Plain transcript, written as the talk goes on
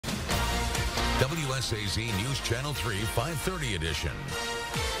WSAZ News Channel 3 530 edition.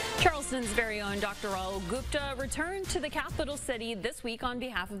 Charleston's very own Dr. Rahul Gupta returned to the capital city this week on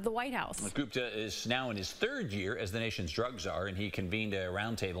behalf of the White House. Gupta is now in his third year as the nation's drug czar, and he convened a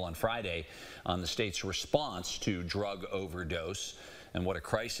roundtable on Friday on the state's response to drug overdose and what a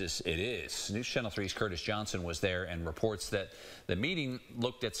crisis it is. News Channel 3's Curtis Johnson was there and reports that the meeting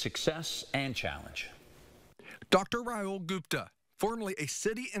looked at success and challenge. Dr. Rahul Gupta, formerly a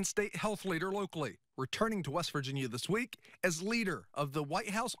city and state health leader locally, returning to West Virginia this week as leader of the White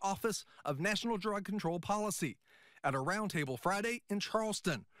House Office of National Drug Control Policy at a roundtable Friday in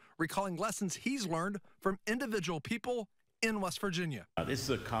Charleston, recalling lessons he's learned from individual people in West Virginia. This is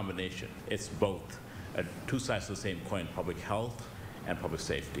a combination. It's both two sides of the same coin, public health and public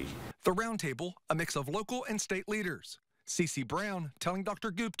safety. The roundtable, a mix of local and state leaders. C.C. Brown telling Dr.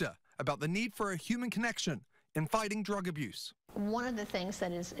 Gupta about the need for a human connection in fighting drug abuse. One of the things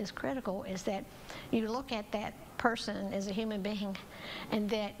that is critical is that you look at that person as a human being and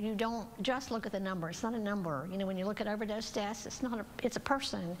that you don't just look at the number. It's not a number. You know, when you look at overdose deaths, it's a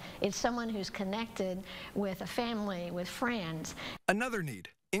person. It's someone who's connected with a family, with friends. Another need,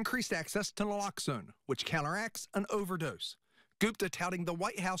 increased access to naloxone, which counteracts an overdose. Gupta touting the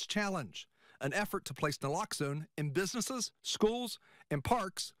White House Challenge, an effort to place naloxone in businesses, schools, and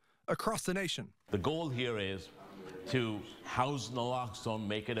parks across the nation. The goal here is to house naloxone,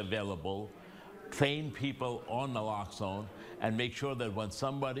 make it available, train people on naloxone, and make sure that when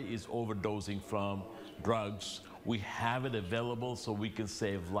somebody is overdosing from drugs, we have it available so we can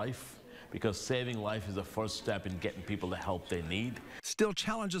save life, because saving life is the first step in getting people the help they need. Still,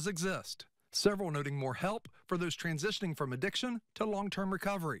 challenges exist, several noting more help for those transitioning from addiction to long-term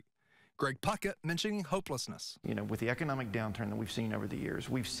recovery. Greg Puckett mentioning hopelessness. You know, with the economic downturn that we've seen over the years,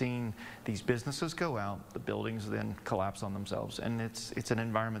 we've seen these businesses go out, the buildings then collapse on themselves, and it's an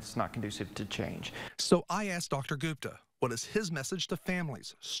environment that's not conducive to change. So I asked Dr. Gupta, what is his message to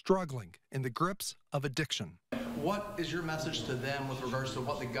families struggling in the grips of addiction? What is your message to them with regards to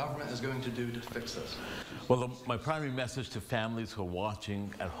what the government is going to do to fix this? Well, my primary message to families who are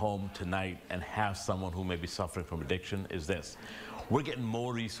watching at home tonight and have someone who may be suffering from addiction is this. We're getting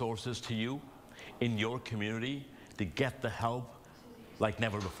more resources to you in your community to get the help like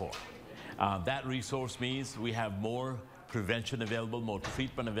never before. That resource means we have more prevention available, more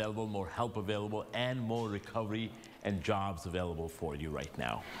treatment available, more help available, and more recovery and jobs available for you right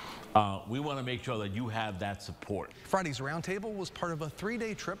now. We want to make sure that you have that support. Friday's roundtable was part of a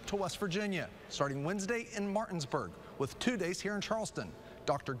 3-day trip to West Virginia, starting Wednesday in Martinsburg, with 2 days here in Charleston.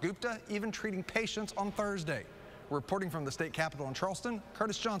 Dr. Gupta even treating patients on Thursday. Reporting from the state capitol in Charleston,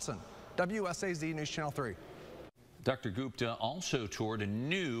 Curtis Johnson, WSAZ News Channel 3. Dr. Gupta also toured a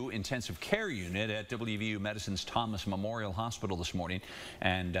new intensive care unit at WVU Medicine's Thomas Memorial Hospital this morning.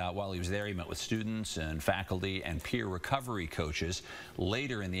 And while he was there, he met with students and faculty and peer recovery coaches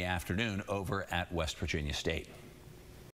later in the afternoon over at West Virginia State.